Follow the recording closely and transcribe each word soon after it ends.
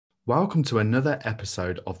Welcome to another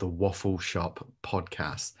episode of the Waffle Shop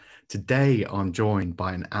podcast. Today, I'm joined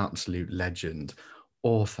by an absolute legend,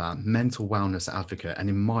 author, mental wellness advocate, and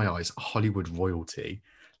in my eyes, Hollywood royalty,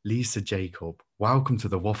 Lisa Jakub. Welcome to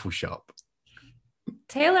the Waffle Shop.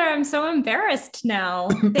 Taylor, I'm so embarrassed now.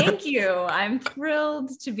 Thank you. I'm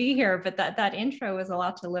thrilled to be here, but that intro was a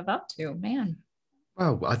lot to live up to, man.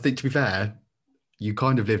 Well, I think to be fair, you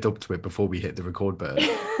kind of lived up to it before we hit the record button,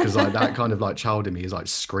 because like that kind of like child in me is like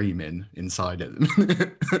screaming inside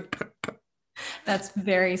it. That's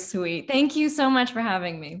very sweet. Thank you so much for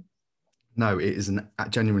having me. No, it is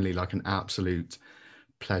genuinely like an absolute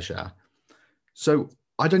pleasure. So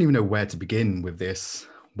I don't even know where to begin with this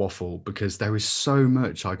waffle because there is so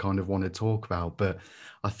much I kind of want to talk about, but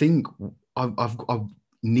I think I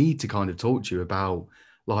need to kind of talk to you about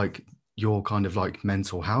like your kind of like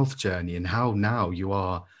mental health journey and how now you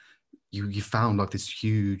found like this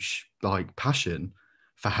huge like passion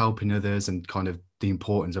for helping others and kind of the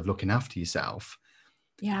importance of looking after yourself.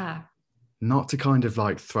 Yeah. Not to kind of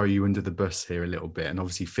like throw you under the bus here a little bit, and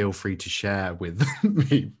obviously feel free to share with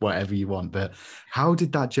me whatever you want, but how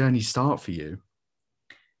did that journey start for you?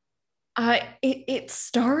 It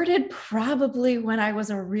started probably when I was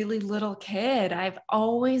a really little kid. I've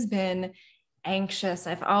always been anxious.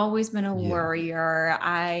 I've always been a worrier.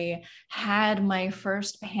 I had my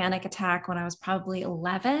first panic attack when I was probably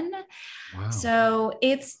 11. Wow. So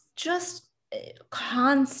it's just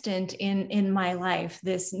constant in my life,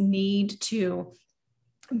 this need to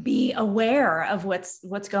be aware of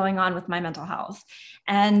what's going on with my mental health.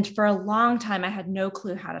 And for a long time, I had no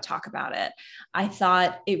clue how to talk about it. I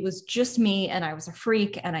thought it was just me and I was a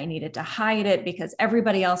freak and I needed to hide it because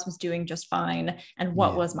everybody else was doing just fine. And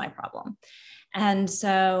what was my problem? And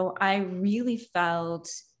so I really felt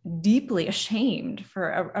deeply ashamed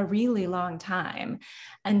for a really long time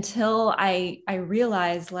until I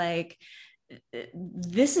realized like,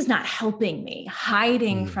 this is not helping me.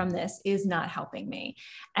 Hiding from this is not helping me.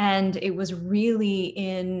 And it was really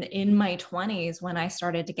in my 20s when I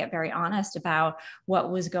started to get very honest about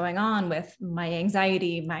what was going on with my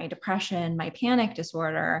anxiety, my depression, my panic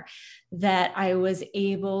disorder, that I was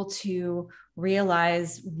able to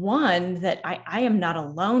realize, one, that I am not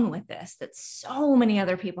alone with this, that so many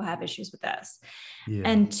other people have issues with this.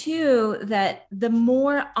 And two, that the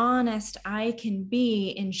more honest I can be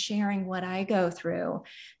in sharing what I go through,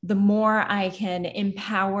 the more I can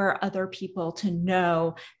empower other people to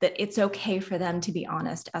know that it's okay for them to be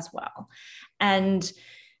honest as well. And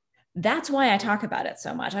that's why I talk about it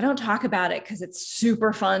so much. I don't talk about it because it's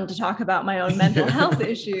super fun to talk about my own mental health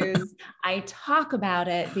issues. I talk about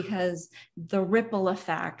it because the ripple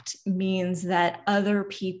effect means that other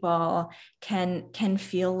people can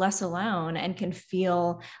feel less alone and can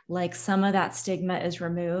feel like some of that stigma is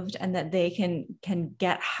removed and that they can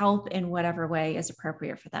get help in whatever way is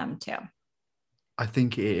appropriate for them too. I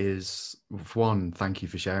think it is, for one, thank you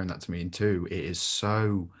for sharing that to me. And two, it is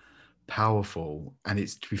so powerful, and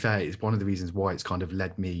it's, to be fair, it's one of the reasons why it's kind of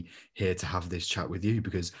led me here to have this chat with you,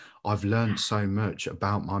 because I've learned so much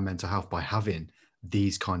about my mental health by having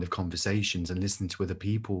these kind of conversations and listening to other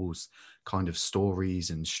people's kind of stories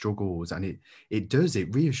and struggles. And it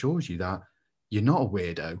reassures you that you're not a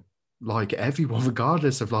weirdo, like everyone,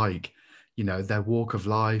 regardless of like, you know, their walk of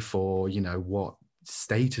life or, you know, what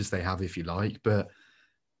status they have, if you like, but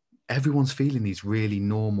everyone's feeling these really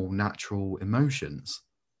normal, natural emotions.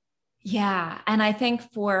 Yeah. And I think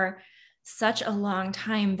for such a long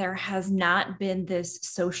time, there has not been this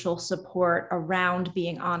social support around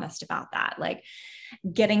being honest about that. Like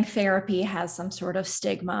getting therapy has some sort of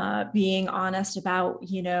stigma, being honest about,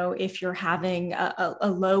 you know, if you're having a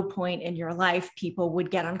low point in your life, people would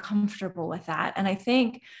get uncomfortable with that. And I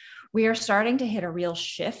think we are starting to hit a real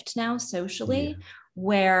shift now socially,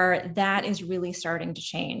 where that is really starting to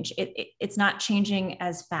change. It's not changing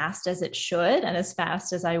as fast as it should and as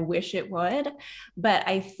fast as I wish it would. But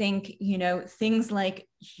I think, you know, things like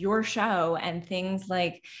your show and things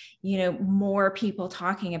like, you know, more people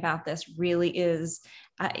talking about this really is,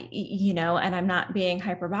 you know, and I'm not being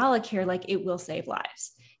hyperbolic here, like it will save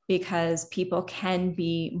lives because people can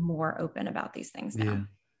be more open about these things now. Yeah.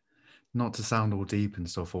 Not to sound all deep and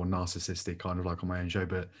stuff or narcissistic kind of like on my own show,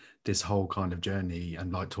 but this whole kind of journey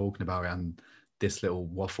and like talking about it and this little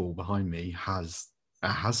waffle behind me has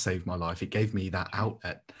saved my life. It gave me that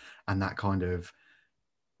outlet and that kind of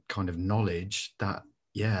knowledge that,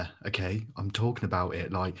 yeah, okay, I'm talking about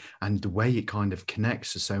it, like, and the way it kind of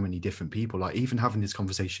connects to so many different people, like even having this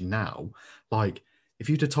conversation now, like if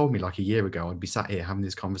you'd have told me like a year ago, I'd be sat here having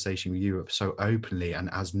this conversation with you so openly and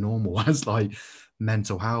as normal as like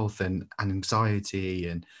mental health and anxiety.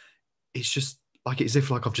 And it's just like it's if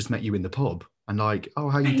like I've just met you in the pub and like, oh,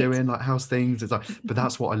 how you Right. doing? Like, how's things? It's like, but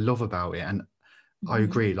that's what I love about it. And I Mhm.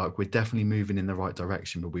 agree, like we're definitely moving in the right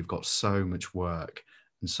direction, but we've got so much work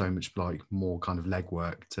and so much like more kind of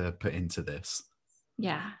legwork to put into this.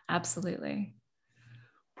 Yeah, absolutely.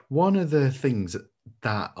 One of the things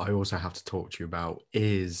that I also have to talk to you about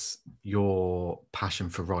is your passion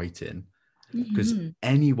for writing, because Mhm.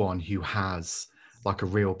 anyone who has like a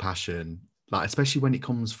real passion, like especially when it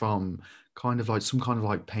comes from kind of like some kind of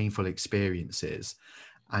like painful experiences,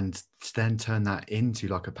 and to then turn that into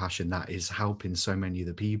like a passion that is helping so many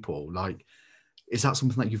other people, like is that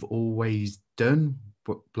something that you've always done,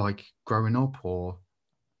 but like growing up, or?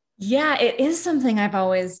 Yeah, it is something I've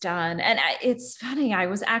always done. And it's funny. I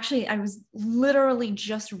was literally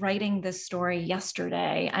just writing this story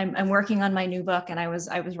yesterday. I'm working on my new book, and I was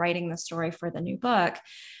writing the story for the new book,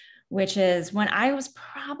 which is when I was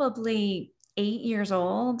probably 8 years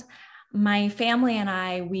old. My family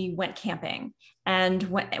and we went camping. And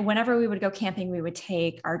whenever we would go camping, we would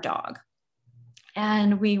take our dog.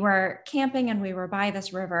 And we were camping and we were by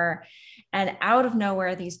this river. And out of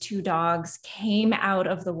nowhere, these two dogs came out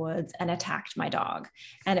of the woods and attacked my dog.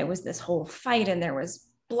 And it was this whole fight, and there was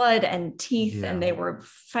blood and teeth, and Yeah. they were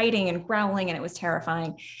fighting and growling, and it was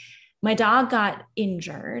terrifying. My dog got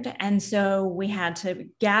injured. And so we had to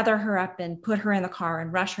gather her up and put her in the car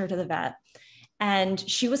and rush her to the vet. And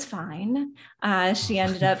she was fine. She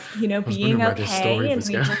ended up, I was being wondering where this story okay. And was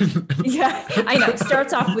we going. just, yeah, I know.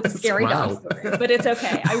 Starts off with a scary dog Wow. story, but it's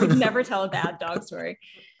okay. I would never tell a bad dog story.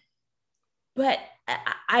 But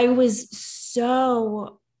I was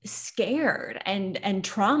so scared and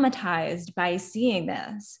traumatized by seeing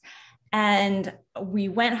this. And we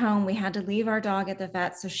went home. We had to leave our dog at the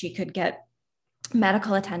vet so she could get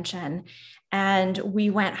medical attention. And we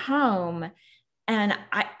went home, and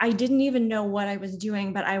I didn't even know what I was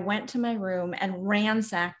doing, but I went to my room and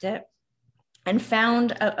ransacked it and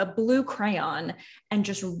found a blue crayon and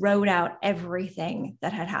just wrote out everything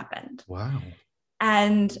that had happened. Wow.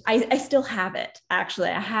 And I still have it, actually.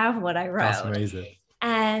 I have what I That's wrote. amazing.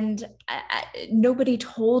 And nobody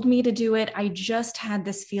told me to do it. I just had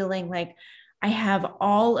this feeling like I have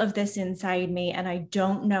all of this inside me, and I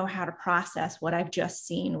don't know how to process what I've just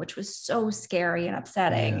seen, which was so scary and Yeah.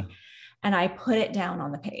 upsetting. And I put it down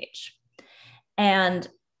on the page. And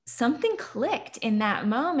something clicked in that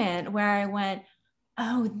moment where I went,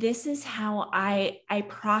 oh, this is how I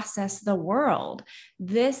process the world.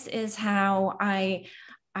 This is how I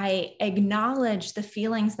acknowledge the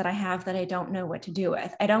feelings that I have that I don't know what to do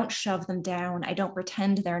with. I don't shove them down. I don't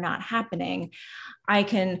pretend they're not happening. I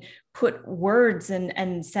can put words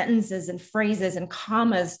and sentences and phrases and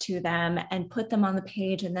commas to them and put them on the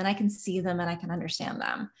page, and then I can see them and I can understand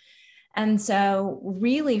them. And so,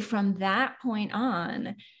 really, from that point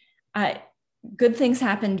on, uh, good things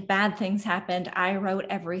happened, bad things happened. I wrote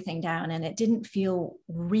everything down, and it didn't feel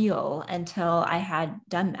real until I had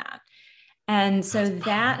done that. And so That's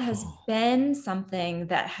that has powerful. been something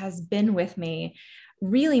that has been with me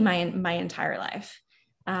really my entire life.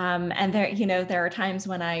 And there are times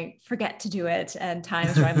when I forget to do it, and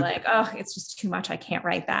times where I'm like, oh, it's just too much. I can't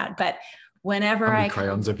write that. But How whenever many I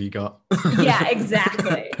crayons come, have you got? yeah,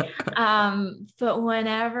 exactly. But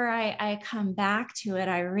whenever I come back to it,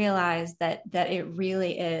 I realize that it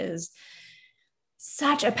really is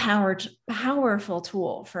such a powerful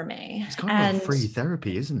tool for me. It's kind of like And free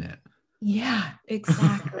therapy, isn't it? yeah,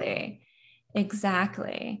 exactly.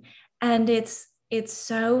 Exactly. And it's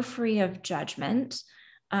so free of judgment.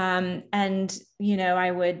 And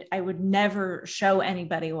I would never show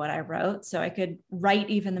anybody what I wrote. So I could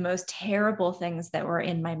write even the most terrible things that were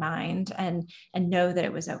in my mind and know that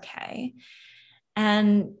it was okay.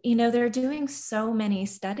 And, they're doing so many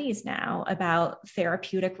studies now about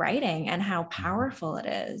therapeutic writing and how Mhm. powerful it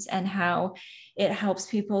is, and how it helps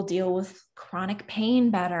people deal with chronic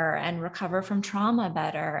pain better and recover from trauma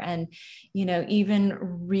better. And, even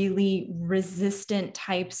really resistant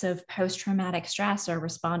types of post traumatic stress are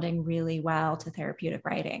responding really well to therapeutic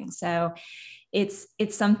writing. So it's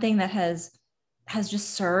something that has just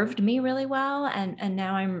served me really well. And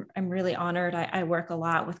now I'm really honored. I work a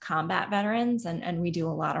lot with combat veterans, and we do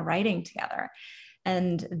a lot of writing together.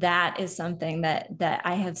 And that is something that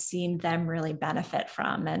I have seen them really benefit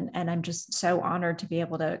from. And I'm just so honored to be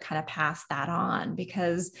able to kind of pass that on,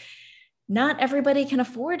 because not everybody can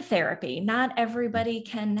afford therapy. Not everybody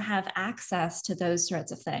can have access to those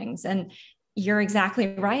sorts of things. And you're exactly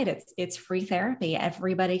right. It's free therapy.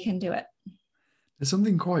 Everybody can do it. There's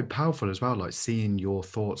something quite powerful as well, like seeing your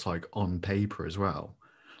thoughts like on paper as well.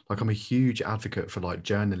 Like I'm a huge advocate for like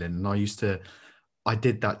journaling, and I used to I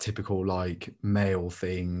did that typical like male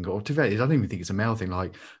thing, or to be honest, I don't even think it's a male thing.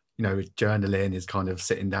 Like, you know, journaling is kind of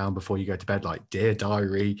sitting down before you go to bed, like, dear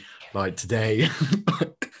diary, like today.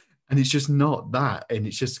 And it's just not that. And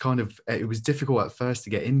it's just kind of, it was difficult at first to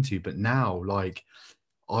get into, but now, like,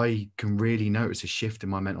 I can really notice a shift in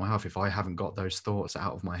my mental health if I haven't got those thoughts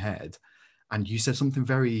out of my head. And you said something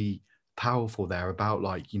very powerful there about,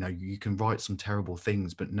 like, you know, you can write some terrible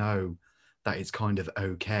things, but know that it's kind of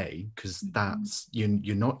okay, because that's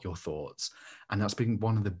you're not your thoughts. And that's been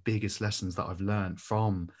one of the biggest lessons that I've learned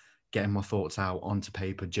from getting my thoughts out onto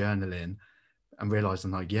paper, journaling, and realizing,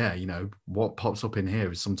 like, yeah, you know, what pops up in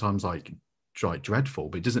here is sometimes like dreadful,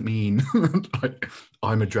 but it doesn't mean like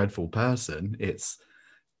I'm a dreadful person. It's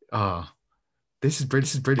this is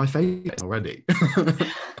brilliant. My favorite already.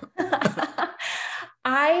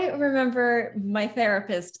 I remember my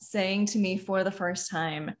therapist saying to me for the first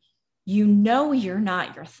time, you know, you're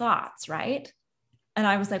not your thoughts, right? And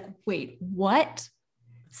I was like, wait, what?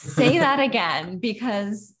 Say that again,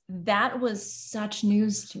 because that was such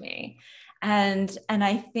news to me. And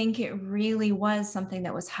I think it really was something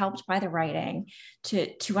that was helped by the writing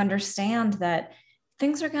to understand that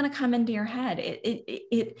things are going to come into your head.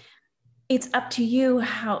 It's up to you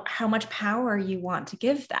how much power you want to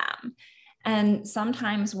give them. And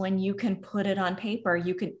sometimes when you can put it on paper,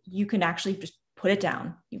 you can actually just put it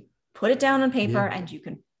down. You put it down on paper, Yeah, and you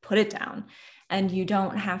can put it down, and you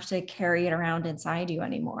don't have to carry it around inside you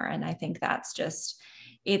anymore. And I think that's just,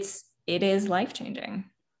 it is life-changing.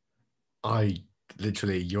 I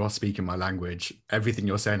literally, you are speaking my language. Everything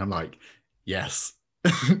you're saying, I'm like, yes.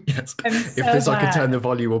 Yes. I'm If so there's, I could turn glad. the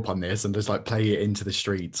volume up on this and just like play it into the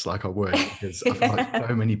streets, like I would, because I feel like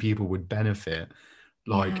so many people would benefit,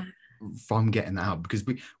 Yeah. like, from getting that out, because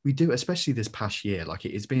we do, especially this past year, like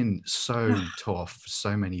it's been so tough for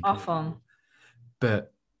so many people. Awful.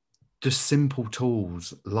 But just simple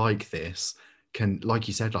tools like this can, like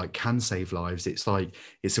you said, like, can save lives. It's like,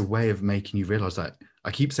 it's a way of making you realize that, I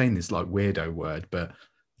keep saying this like weirdo word, but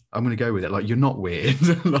I'm going to go with it, like, you're not weird.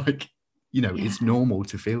 Like, you know, Yeah. it's normal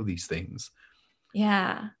to feel these things.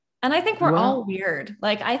 Yeah. And I think we're Well, all weird.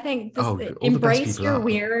 Like, I think this oh, all the best embrace people your are.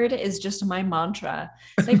 weird is just my mantra.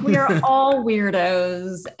 Like, we are all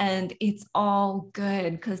weirdos, and it's all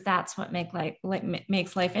good because that's what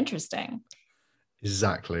makes life interesting.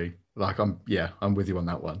 Exactly. Like, I'm with you on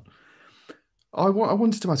that one. I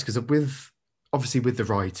wanted to ask, because with, obviously, with the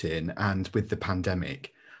writing and with the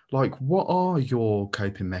pandemic, like, what are your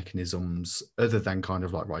coping mechanisms other than kind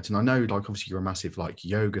of like writing? I know, like, obviously you're a massive like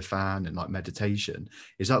yoga fan and like meditation.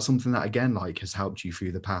 Is that something that, again, like, has helped you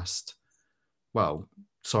through the past, well,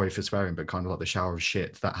 sorry for swearing, but kind of like the shower of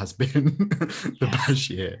shit that has been the Yes. past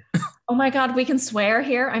year? Oh my God, we can swear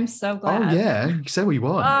here. I'm so Oh glad. yeah, you can say what you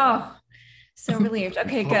want. Oh, so relieved.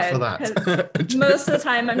 Okay, Fuck for good. that. Because most of the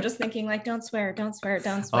time I'm just thinking, like, don't swear, don't swear,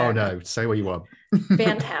 don't Oh swear. no, say what you want.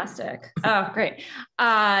 Fantastic. Oh, great.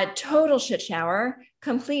 Total shit shower,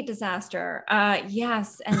 complete disaster.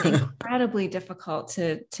 Yes, and incredibly difficult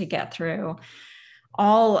to get through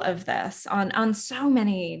all of this on so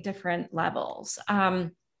many different levels.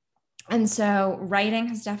 And so writing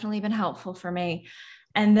has definitely been helpful for me.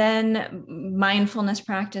 And then mindfulness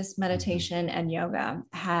practice, Mhm. meditation, and yoga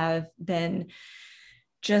have been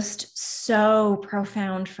just so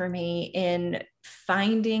profound for me in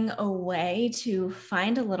finding a way to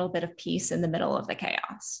find a little bit of peace in the middle of the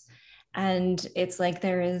chaos. And it's like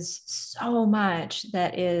there is so much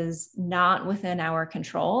that is not within our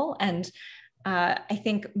control. And I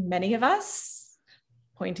think many of us,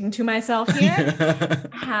 pointing to myself here,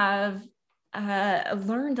 have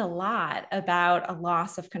learned a lot about a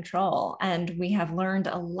loss of control, and we have learned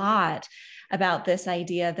a lot about this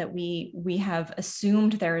idea that we have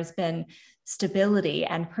assumed there has been stability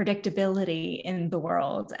and predictability in the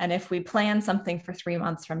world, and if we plan something for 3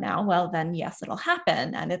 months from now, well, then yes, it'll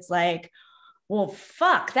happen. And it's like, well,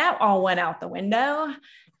 fuck, that all went out the window.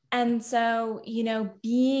 And so,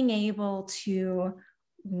 being able to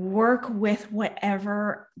work with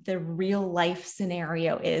whatever the real life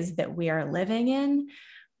scenario is that we are living in,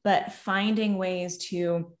 but finding ways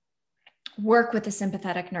to work with the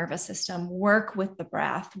sympathetic nervous system, work with the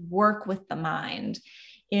breath, work with the mind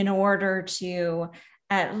in order to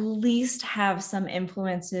at least have some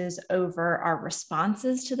influences over our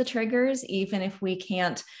responses to the triggers, even if we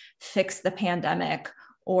can't fix the pandemic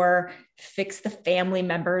or fix the family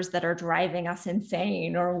members that are driving us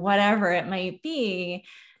insane or whatever it might be,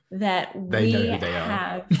 that They know we who they are.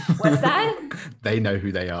 have. What's that? They know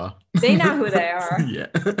who they are. They know who they are. Yeah.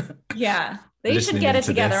 Yeah, they should Listening get it into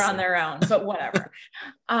together this. on their own, but whatever.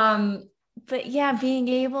 um but yeah, being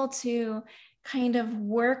able to kind of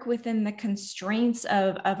work within the constraints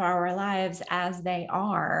of our lives as they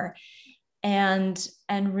are, and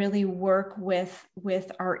really work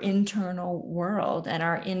with our internal world and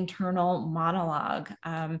our internal monologue.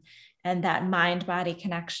 And that mind body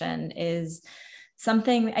connection is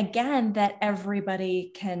something, again, that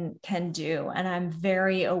everybody can do. And I'm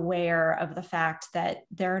very aware of the fact that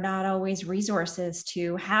there are not always resources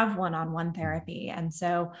to have one-on-one therapy. And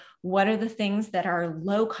so what are the things that are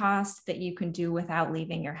low cost that you can do without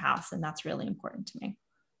leaving your house? And that's really important to me.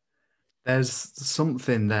 There's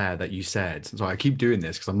something there that you said. So I keep doing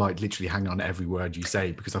this because I'm like literally hanging on to every word you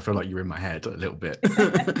say because I feel like you're in my head a little bit.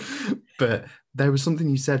 But there was something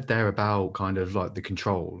you said there about kind of like the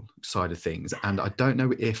control side of things. And I don't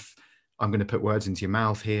know if I'm going to put words into your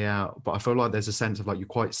mouth here, but I feel like there's a sense of like you're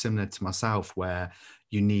quite similar to myself where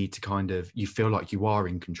you need to kind of, you feel like you are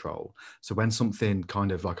in control. So when something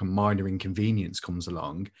kind of like a minor inconvenience comes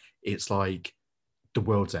along, it's like the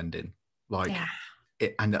world's ending. Like, Yeah.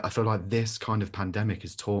 and I feel like this kind of pandemic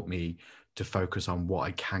has taught me to focus on what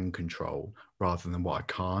I can control rather than what I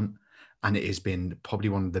can't. And it has been probably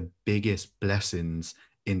one of the biggest blessings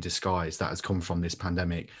in disguise that has come from this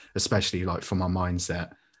pandemic, especially like for my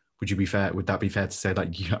mindset. Would you be fair? Would that be fair to say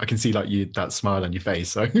that I can see like you, that smile on your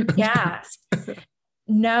face? So Yeah.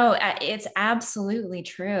 No, it's absolutely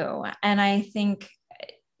true. And I think,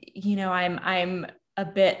 I'm a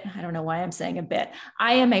bit, I don't know why I'm saying a bit.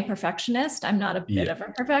 I am a perfectionist. I'm not a bit yeah. of a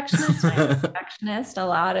perfectionist. I'm a perfectionist. A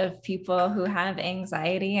lot of people who have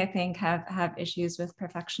anxiety, I think, have issues with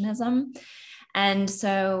perfectionism. And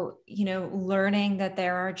so, learning that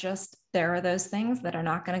there are those things that are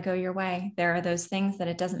not going to go your way. There are those things that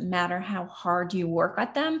it doesn't matter how hard you work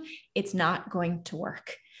at them, it's not going to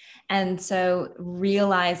work. And so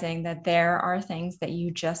realizing that there are things that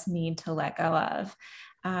you just need to let go of.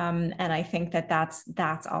 And I think that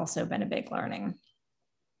that's also been a big learning.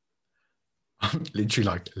 I'm literally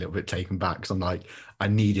like a little bit taken back because I'm like, I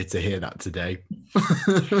needed to hear that today.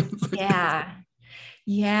 Yeah.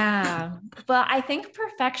 Yeah. But I think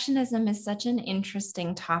perfectionism is such an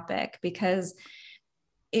interesting topic because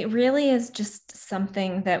it really is just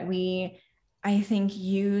something that we, I think,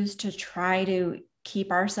 use to try to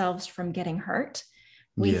keep ourselves from getting hurt.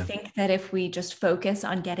 We Yeah. think that if we just focus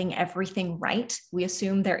on getting everything right, we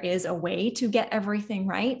assume there is a way to get everything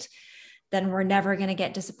right, then we're never going to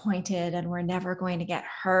get disappointed and we're never going to get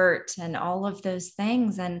hurt and all of those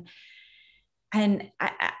things. And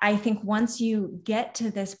I think once you get to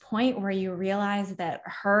this point where you realize that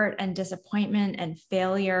hurt and disappointment and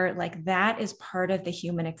failure, like that is part of the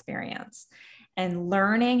human experience. And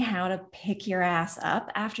learning how to pick your ass up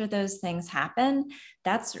after those things happen,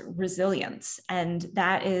 that's resilience. And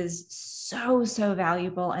that is so, so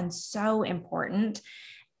valuable and so important.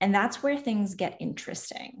 And that's where things get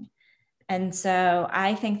interesting. And so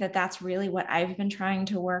I think that that's really what I've been trying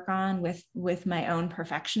to work on with my own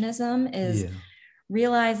perfectionism is Yeah.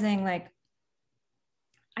 realizing, like,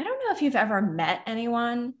 I don't know if you've ever met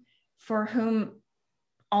anyone for whom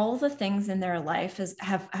all the things in their life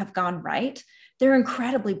have gone right. They're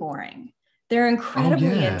incredibly boring. They're Oh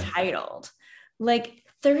incredibly yeah. entitled. Like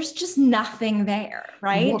there's just nothing there, But what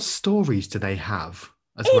right? stories do they have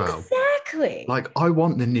as well? Exactly. Like, I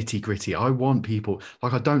want the nitty gritty. I want people,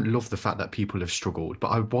 like, I don't love the fact that people have struggled, but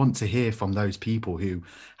I want to hear from those people who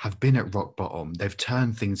have been at rock bottom. They've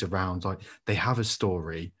turned things around. Like, they have a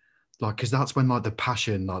story. Like, because that's when, like, the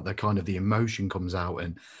passion, like, the kind of the emotion comes out.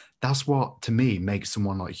 And that's what, to me, makes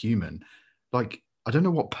someone like human. Like, I don't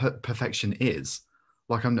know what perfection is.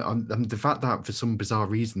 Like, I'm the fact that for some bizarre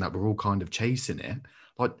reason that we're all kind of chasing it.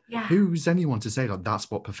 Like, Yeah. who's anyone to say, like,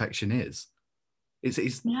 that's what perfection is?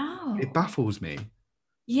 It No. baffles me.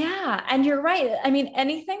 Yeah, and you're right. I mean,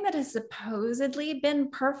 anything that has supposedly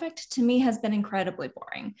been perfect to me has been incredibly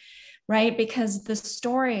boring, right? Because the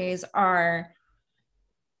stories are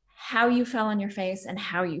how you fell on your face and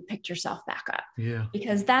how you picked yourself back up. Yeah.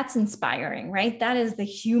 Because that's inspiring, right? That is the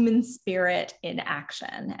human spirit in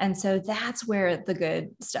action. And so that's where the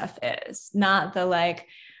good stuff is, not the like,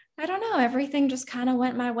 I don't know, everything just kind of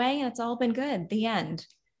went my way and it's all been good. The end.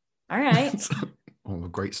 All right. Oh, a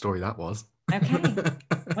great story that was. Okay.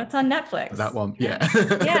 What's on Netflix? That one, You yeah.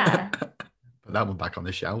 know? Yeah. Put that one back on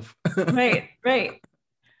the shelf. Right. Right.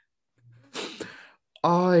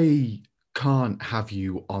 I can't have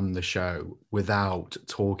you on the show without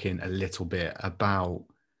talking a little bit about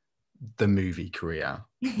the movie career.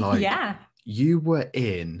 Like, Yeah. you were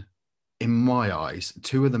in my eyes,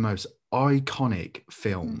 two of the most iconic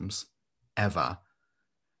films ever,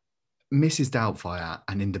 Mrs. Doubtfire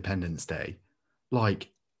and Independence Day.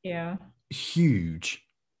 Like, Yeah. huge.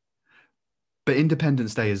 But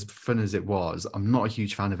Independence Day, as fun as it was, I'm not a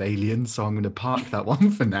huge fan of Aliens, so I'm going to park that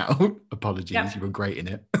one for now. Apologies, you Yep. were great in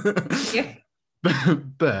it. Thank you.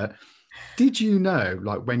 But did you know,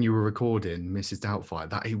 like when you were recording Mrs. Doubtfire,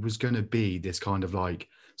 that it was going to be this kind of like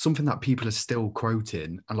something that people are still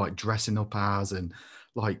quoting and like dressing up as, and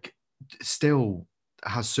like still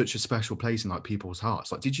has such a special place in like people's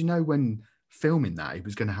hearts? Like, did you know when filming that it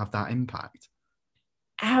was going to have that impact?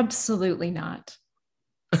 Absolutely not.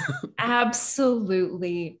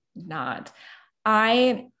 Absolutely not.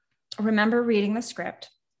 I remember reading the script,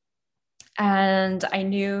 and I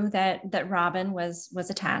knew that Robin was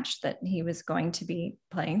attached, that he was going to be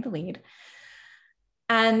playing the lead.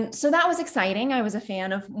 And so that was exciting. I was a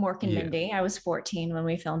fan of Mork and Yeah. Mindy. I was 14 when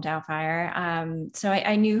we filmed Doubtfire. So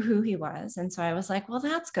I knew who he was. And so I was like, well,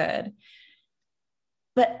 that's good.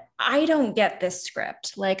 But I don't get this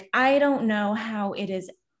script. Like, I don't know how it is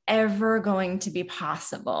ever going to be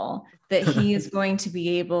possible that he is going to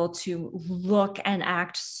be able to look and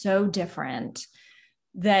act so different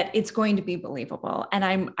that it's going to be believable. And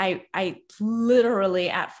I literally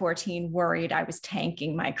at 14 worried I was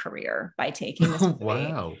tanking my career by taking this movie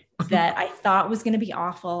Wow. that I thought was going to be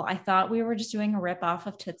awful. I thought we were just doing a ripoff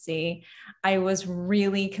of Tootsie. I was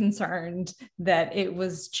really concerned that it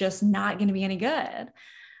was just not going to be any good.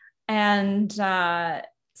 And so I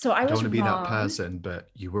I don't was want to be that wrong. person, but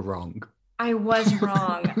you were wrong. I was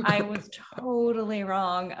wrong. I was totally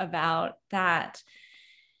wrong about that,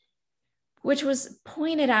 which was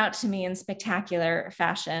pointed out to me in spectacular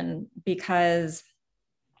fashion because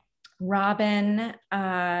Robin,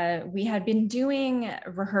 we had been doing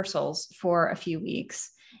rehearsals for a few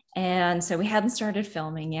weeks. And so we hadn't started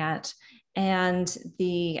filming yet. And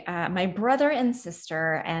my brother and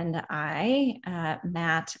sister and I,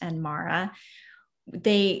 Matt and Mara,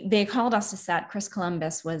 they called us to set. Chris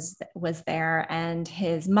Columbus was there, and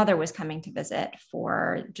his mother was coming to visit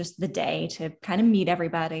for just the day to kind of meet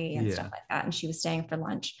everybody and stuff Yeah. like that. And she was staying for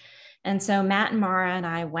lunch. And so Matt and Mara and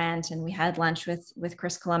I went and we had lunch with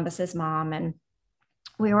Chris Columbus's mom, and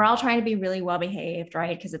we were all trying to be really well behaved,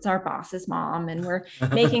 right? Because it's our boss's mom, and we're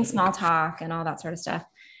making small talk and all that sort of stuff.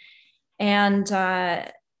 And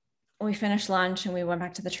we finished lunch and we went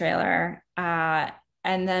back to the trailer.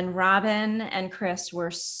 And then Robin and Chris were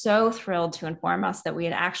so thrilled to inform us that we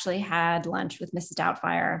had actually had lunch with Mrs.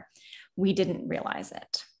 Doubtfire. We didn't realize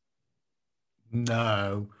it.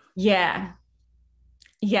 No, Yeah.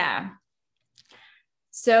 Yeah.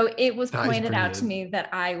 So it was that is pointed out to brilliant. me that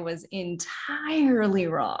I was entirely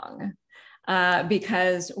wrong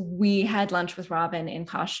because we had lunch with Robin in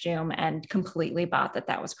costume and completely bought that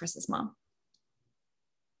that was Chris's mom.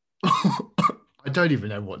 I don't even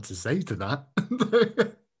know what to say to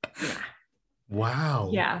that. Yeah. Wow.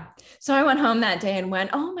 Yeah. So I went home that day and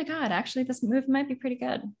went, oh my God, actually, this movie might be pretty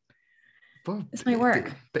good. Well, This might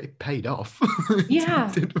work. it paid off.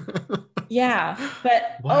 Yeah. Yeah.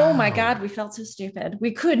 But oh my Wow. God, we felt so stupid.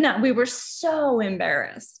 We could not, we were so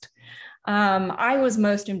embarrassed. I was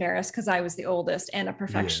most embarrassed because I was the oldest and a Yeah.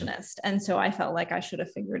 perfectionist. And so I felt like I should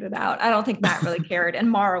have figured it out. I don't think Matt really cared. And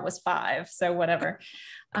Mara was 5, so whatever.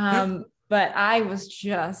 But I was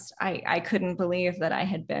just, I couldn't believe that I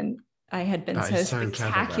had been That so is so clever though.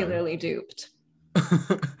 spectacularly duped.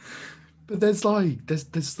 But there's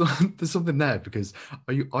something there because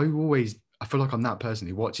I always I feel like I'm that person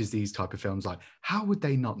who watches these type of films like how would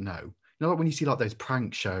they not know? You know, like when you see like those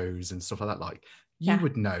prank shows and stuff like that, like Yeah. you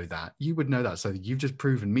would know that. So you've just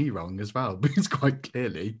proven me wrong as well, because quite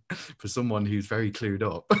clearly for someone who's very clued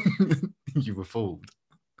up, you were fooled.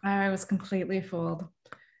 I was completely fooled.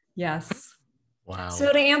 Yes. So Wow.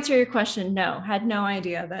 to answer your question, no, had no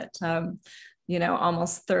idea that,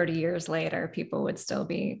 almost 30 years later, people would still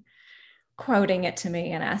be quoting it to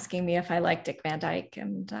me and asking me if I like Dick Van Dyke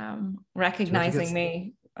and Do you ever get recognizing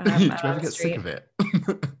me do you out ever on the get sick of street.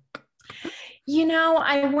 it?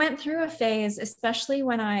 I went through a phase, especially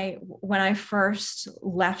when I first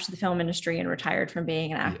left the film industry and retired from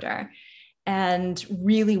being an Yeah. actor, and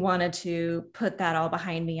really wanted to put that all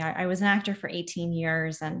behind me. I was an actor for 18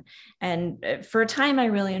 years, and for a time I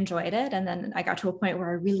really enjoyed it, and then I got to a point where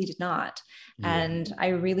I really did not, Yeah. and I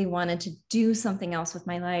really wanted to do something else with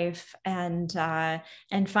my life, and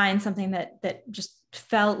find something that just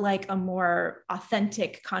felt like a more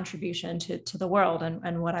authentic contribution to the world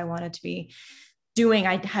and what I wanted to be doing.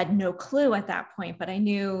 I had no clue at that point, but I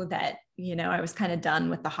knew that, I was kind of done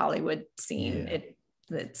with the Hollywood scene.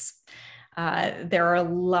 Yeah. There are a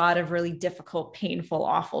lot of really difficult, painful,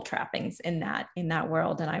 awful trappings in that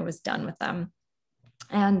world, and I was done with them.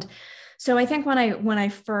 And so I think when I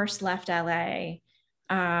first left LA,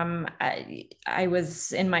 I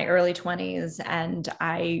was in my early 20s and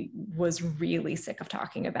I was really sick of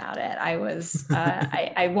talking about it.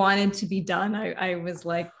 I wanted to be done. I was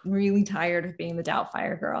like really tired of being the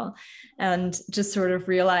Doubtfire girl, and just sort of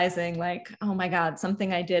realizing like, oh my God,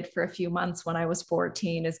 something I did for a few months when I was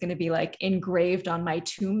 14 is going to be like engraved on my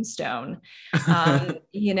tombstone. There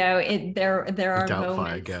The are Doubtfire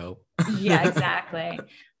moments. girl. Yeah, exactly.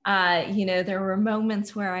 There were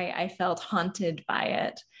moments where I felt haunted by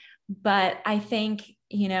it, but I think,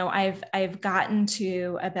 I've gotten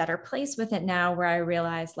to a better place with it now where I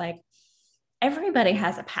realize like everybody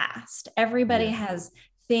has a past. Everybody Yeah. has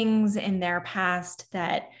things in their past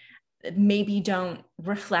that maybe don't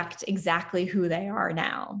reflect exactly who they are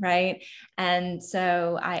now, right? And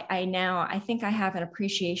so I think I have an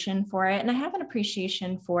appreciation for it, and I have an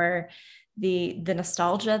appreciation for the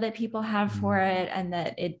nostalgia that people have for Mm. it, and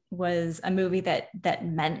that it was a movie that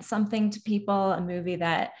meant something to people, a movie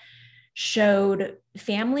that showed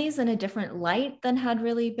families in a different light than had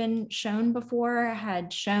really been shown before,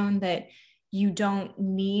 had shown that you don't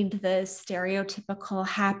need the stereotypical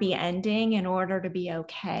happy ending in order to be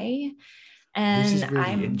okay. This And is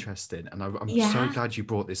really interesting. And I'm so yeah, glad you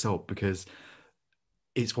brought this up, because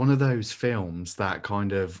it's one of those films that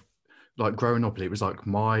kind of, like, growing up, it was like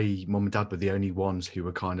my mum and dad were the only ones who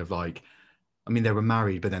were kind of like, I mean, they were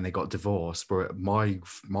married, but then they got divorced. But my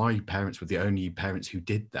parents were the only parents who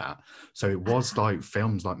did that. So it was like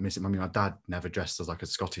films like Missing. I mean, my dad never dressed as like a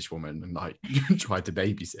Scottish woman and like tried to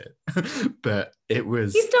babysit, but it you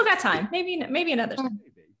was still got time. Maybe another time.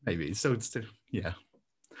 maybe. So it's still, yeah.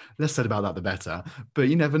 Less said about that, the better. But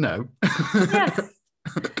you never know. Yes.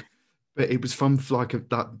 But it was from like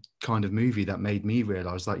that kind of movie that made me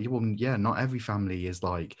realize, like, well, yeah, not every family is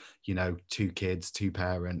like, two kids, two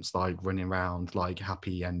parents, like running around, like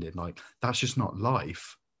happy ending. Like, that's just not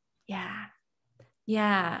life. Yeah.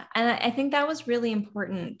 Yeah. And I think that was really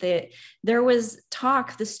important that there was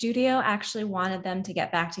talk. The studio actually wanted them to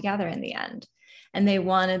get back together in the end. And they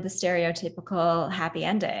wanted the stereotypical happy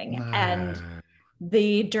ending. And No.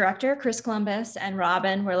 the director, Chris Columbus, and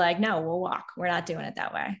Robin were like, no, we'll walk. We're not doing it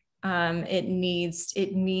that way. It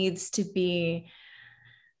needs to be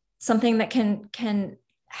something that can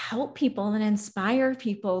help people and inspire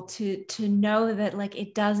people to know that like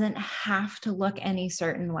it doesn't have to look any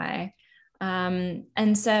certain way.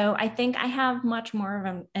 And so I think I have much more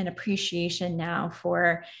of an appreciation now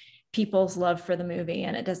for people's love for the movie,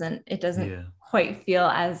 and it doesn't Yeah. quite feel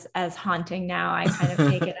as haunting now. I kind of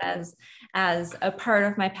take it as a part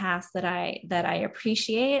of my past that I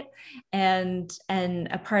appreciate, and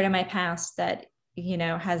a part of my past that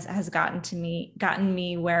has gotten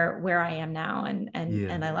me where I am now,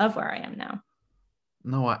 Yeah. and I love where I am now.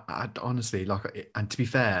 No, I honestly, like, and to be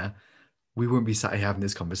fair, we wouldn't be sat here having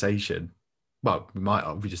this conversation. Well, we might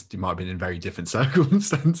have, it might have been in very different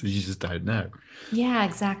circumstances. You just don't know. Yeah,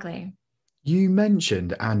 exactly. You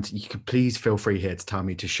mentioned, and you could please feel free here to tell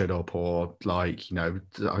me to shut up, or like,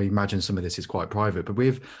 I imagine some of this is quite private, but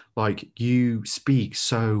with like, you speak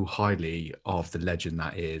so highly of the legend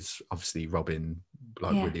that is obviously Robin,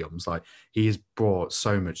 like Yeah. Williams. Like, he has brought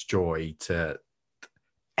so much joy to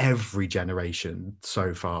every generation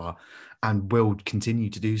so far and will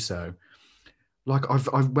continue to do so. Like,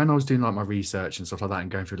 I've when I was doing like my research and stuff like that and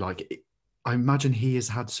going through like I imagine he has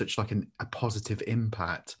had such like a positive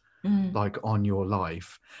impact Mm. like on your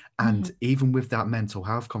life. And Mhm. even with that mental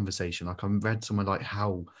health conversation, like, I read somewhere like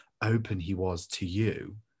how open he was to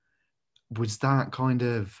you. Was that kind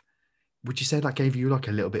of, would you say that gave you like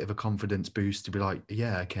a little bit of a confidence boost to be like,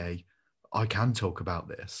 yeah, okay, I can talk about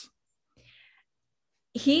this?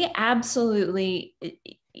 He absolutely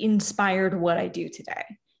inspired what I do today,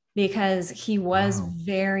 because he was Wow.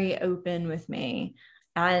 very open with me.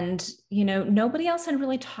 And, nobody else had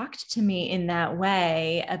really talked to me in that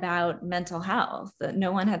way about mental health.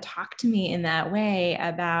 No one had talked to me in that way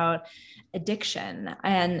about addiction.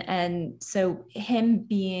 And so him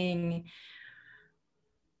being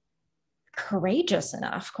courageous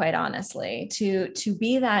enough, quite honestly, to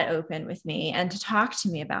be that open with me and to talk to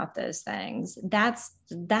me about those things,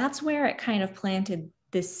 that's where it kind of planted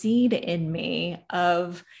the seed in me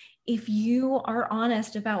of, if you are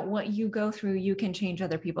honest about what you go through, you can change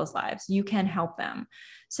other people's lives, you can help them.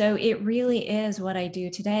 So it really is, what I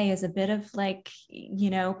do today is a bit of like,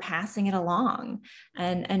 passing it along,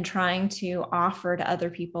 and trying to offer to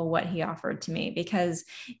other people what he offered to me, because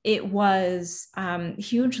it was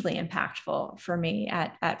hugely impactful for me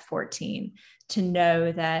at 14 to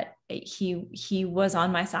know that he was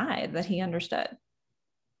on my side, that he understood.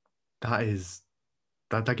 That is,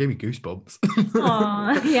 that gave me goosebumps.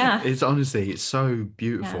 Oh, yeah. It's honestly, it's so Yeah.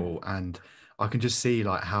 beautiful. And I can just see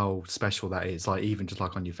like how special that is, like even just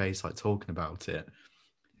like on your face, like talking about it.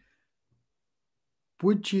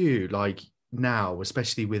 Would you like now,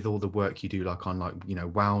 especially with all the work you do, like on like, you know,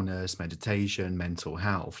 wellness, meditation, mental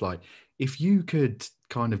health, like if you could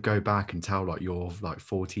kind of go back and tell like your like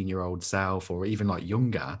 14-year-old self or even like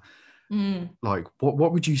younger, Mm. like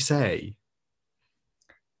what would you say?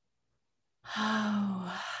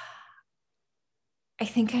 Oh, I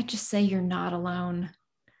think I'd just say you're not alone.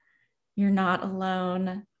 You're not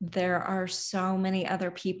alone. There are so many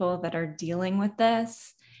other people that are dealing with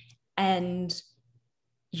this, and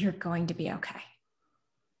you're going to be okay.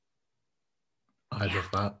 I Yeah. love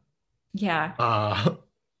that. Yeah. Ah,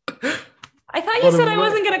 I thought you what said I a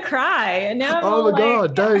wasn't going to cry. And now I'm oh all my like,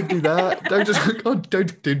 God, don't do that. Don't just, God,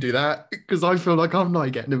 don't do that. Because I feel like I'm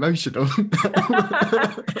not getting emotional. well,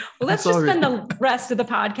 I'm let's just sorry. spend the rest of the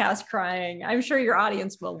podcast crying. I'm sure your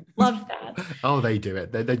audience will love that. Oh, they do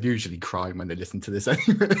it. They're usually crying when they listen to this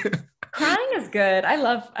anyway. Crying is good. It's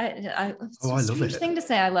Oh, a I love strange it. thing to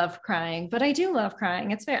say I love crying, but I do love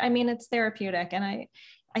crying. It's very, I mean, it's therapeutic. And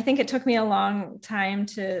I think it took me a long time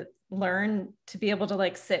to learn to be able to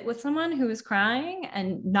like sit with someone who is crying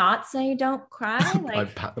and not say, don't cry. Like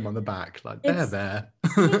Like pat them on the back, like they're it's, there.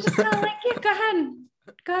 you just kind of like, yeah, go ahead.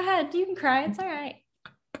 Go ahead. You can cry. It's all right.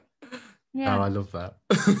 Oh, Yeah. I love that.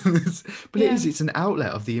 But Yeah. it's an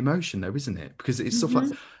outlet of the emotion though, isn't it? Because it's stuff like,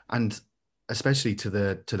 Mm-hmm. and especially to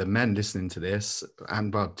the men listening to this,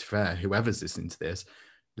 and well, to be fair, whoever's listening to this,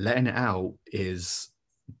 letting it out is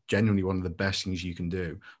genuinely one of the best things you can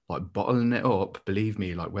do. Like bottling it up, believe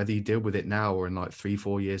me, like whether you deal with it now or in like 3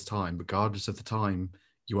 4 years time, regardless of the time,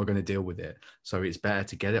 you are going to deal with it. So it's better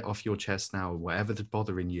to get it off your chest now, whatever's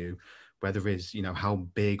bothering you, whether it's, you know, how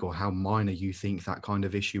big or how minor you think that kind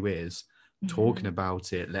of issue is, talking Mm-hmm.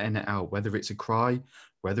 about it, letting it out, whether it's a cry,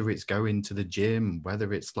 whether it's going to the gym,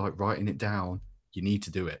 whether it's like writing it down, you need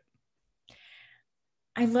to do it.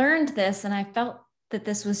 I learned this and I felt that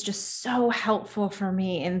this was just so helpful for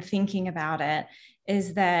me in thinking about it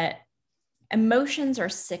is that emotions are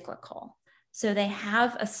cyclical. So they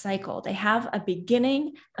have a cycle, they have a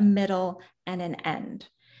beginning, a middle, and an end.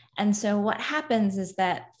 And so what happens is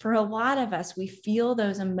that for a lot of us, we feel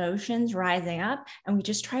those emotions rising up and we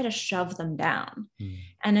just try to shove them down. Mm.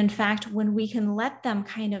 And in fact, when we can let them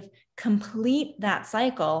kind of complete that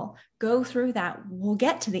cycle, go through that, we'll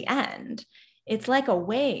get to the end. It's like a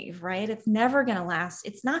wave, right? It's never going to last.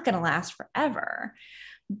 It's not going to last forever.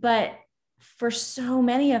 But for so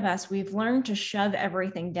many of us, we've learned to shove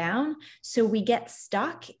everything down. So we get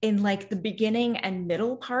stuck in like the beginning and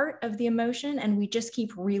middle part of the emotion, and we just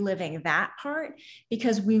keep reliving that part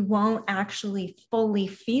because we won't actually fully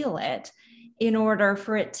feel it in order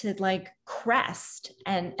for it to like crest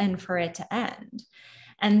and for it to end.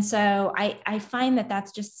 And so I find that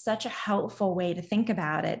that's just such a helpful way to think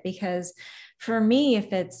about it because for me,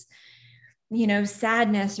 if it's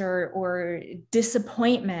sadness or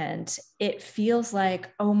disappointment, it feels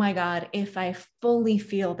like, oh my God, if I fully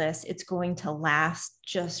feel this, it's going to last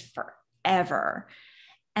just forever.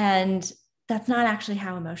 And that's not actually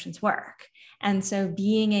how emotions work. And so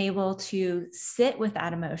being able to sit with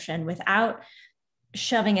that emotion without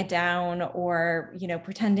shoving it down or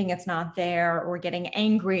pretending it's not there or getting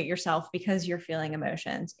angry at yourself because you're feeling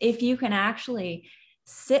emotions, if you can actually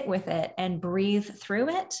sit with it and breathe through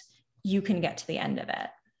it, you can get to the end of it.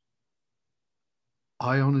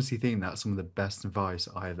 I honestly think that's some of the best advice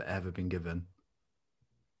I have ever been given.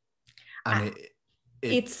 And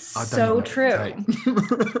It's I don't even so know what to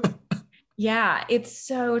true. say. Yeah, it's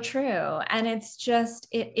so true. And it's just,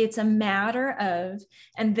 it's a matter of,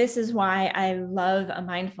 and this is why I love a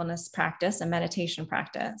mindfulness practice, a meditation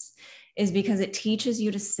practice, is because it teaches you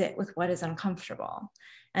to sit with what is uncomfortable.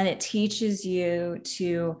 And it teaches you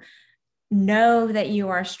to know that you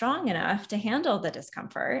are strong enough to handle the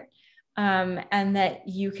discomfort, and that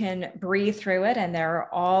you can breathe through it. And there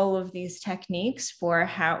are all of these techniques for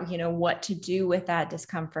how, what to do with that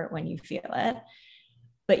discomfort when you feel it.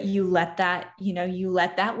 But you let that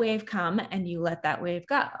wave come and you let that wave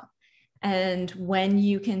go. And when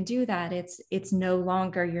you can do that,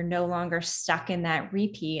 you're no longer stuck in that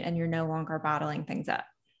repeat and you're no longer bottling things up.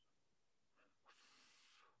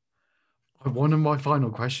 One of my final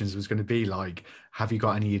questions was going to be like, have you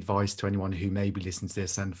got any advice to anyone who maybe listens to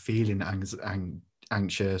this and feeling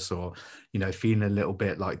anxious or, feeling a little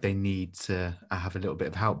bit like they need to have a little bit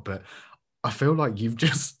of help? But I feel like you've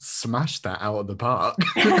just smashed that out of the park.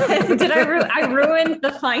 Did I ruined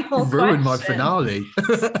the final Ruined my question? finale.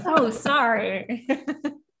 So sorry.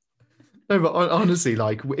 No, but honestly,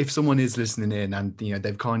 like if someone is listening in and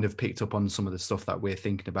they've kind of picked up on some of the stuff that we're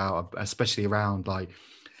thinking about, especially around like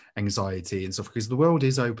anxiety and stuff, because the world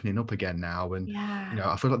is opening up again now. And, Yeah. you know,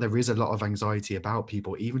 I feel like there is a lot of anxiety about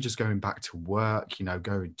people, even just going back to work, you know,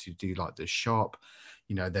 going to do like the shop.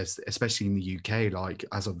 You know, there's, especially in the UK, like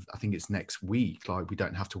as of, I think it's next week, like we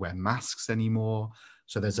don't have to wear masks anymore.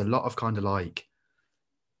 So there's a lot of kind of like,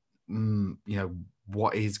 you know,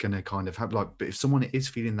 what is going to kind of happen, like, but if someone is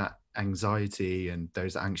feeling that anxiety and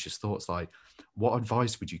those anxious thoughts, like, what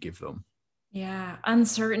advice would you give them? Yeah,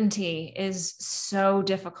 uncertainty is so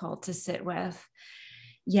difficult to sit with.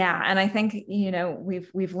 Yeah, and I think, you know,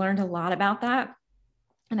 we've learned a lot about that.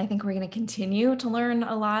 And I think we're going to continue to learn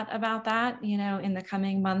a lot about that, you know, in the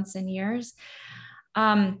coming months and years.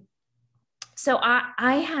 Um, so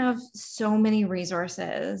I have so many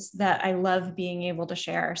resources that I love being able to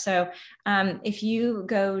share. So if you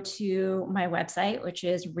go to my website, which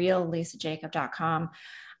is reallisajakub.com,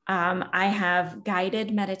 I have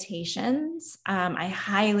guided meditations. I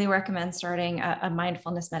highly recommend starting a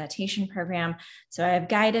mindfulness meditation program. So I have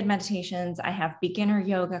guided meditations. I have beginner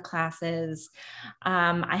yoga classes.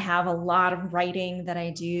 I have a lot of writing that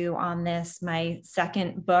I do on this. My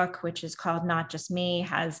second book, which is called Not Just Me,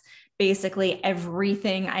 has basically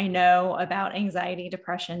everything I know about anxiety,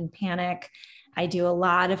 depression, panic. I do a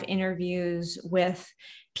lot of interviews with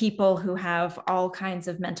people who have all kinds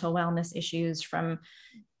of mental wellness issues, from,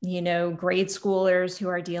 you know, grade schoolers who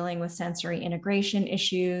are dealing with sensory integration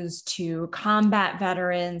issues, to combat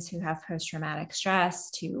veterans who have post-traumatic stress,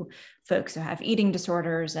 to folks who have eating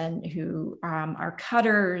disorders and who are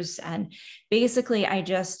cutters. And basically, I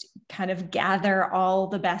just kind of gather all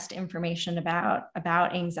the best information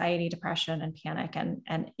about anxiety, depression, and panic,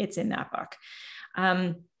 and it's in that book.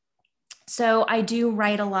 So I do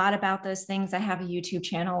write a lot about those things. I have a YouTube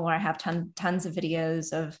channel where I have tons of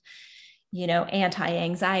videos of, you know,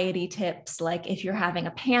 anti-anxiety tips. Like if you're having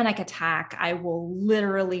a panic attack, I will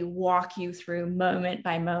literally walk you through moment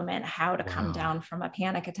by moment how to come Wow. down from a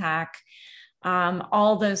panic attack,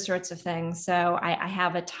 all those sorts of things. So I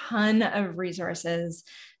have a ton of resources.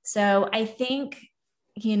 So I think,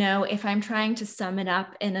 you know, if I'm trying to sum it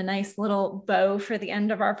up in a nice little bow for the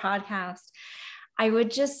end of our podcast, I would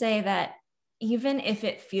just say that even if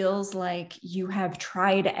it feels like you have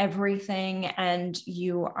tried everything and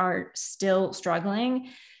you are still struggling,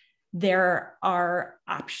 there are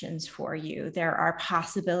options for you. There are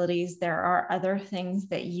possibilities. There are other things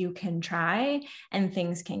that you can try, and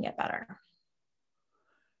things can get better.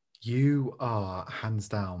 You are hands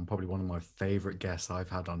down probably one of my favorite guests I've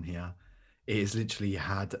had on here. It has literally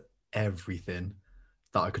had everything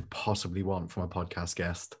that I could possibly want from a podcast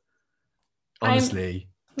guest. I'm Honestly.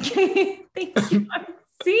 thank you.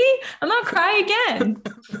 See, I'm not cry again.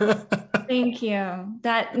 Thank you.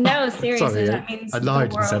 That, no, seriously, Sorry, that means I the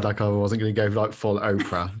lied and said world. like I wasn't going to go like full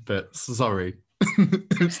Oprah, but sorry.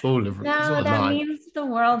 It's it's No, all a that lie. means the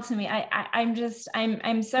world to me. I'm just, I'm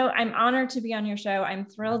honored to be on your show. I'm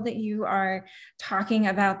thrilled that you are talking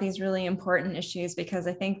about these really important issues, because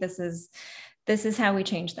I think this is how we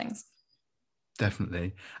change things.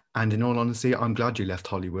 Definitely. And in all honesty, I'm glad you left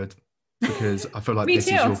Hollywood, because I feel like Me this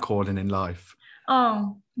is too. your calling in life.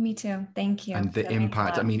 Oh, me too. Thank you. And the That means a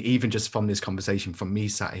impact, I lot. mean, even just from this conversation, from me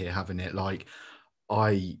sat here having it, like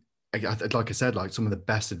I, like I said, like some of the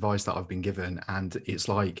best advice that I've been given. And it's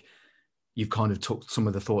like, you've kind of took some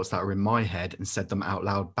of the thoughts that are in my head and said them out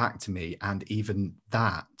loud back to me. And even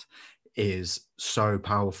that is so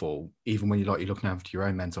powerful, even when you're looking after your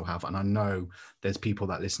own mental health. And I know there's people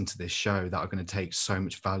that listen to this show that are going to take so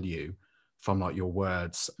much value from like your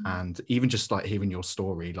words, and even just like hearing your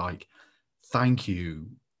story. Like, thank you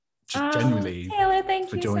just Oh, genuinely Taylor, thank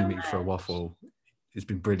for you so joining me for a much. waffle. It's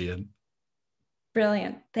been brilliant.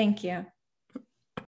 Brilliant. Thank you.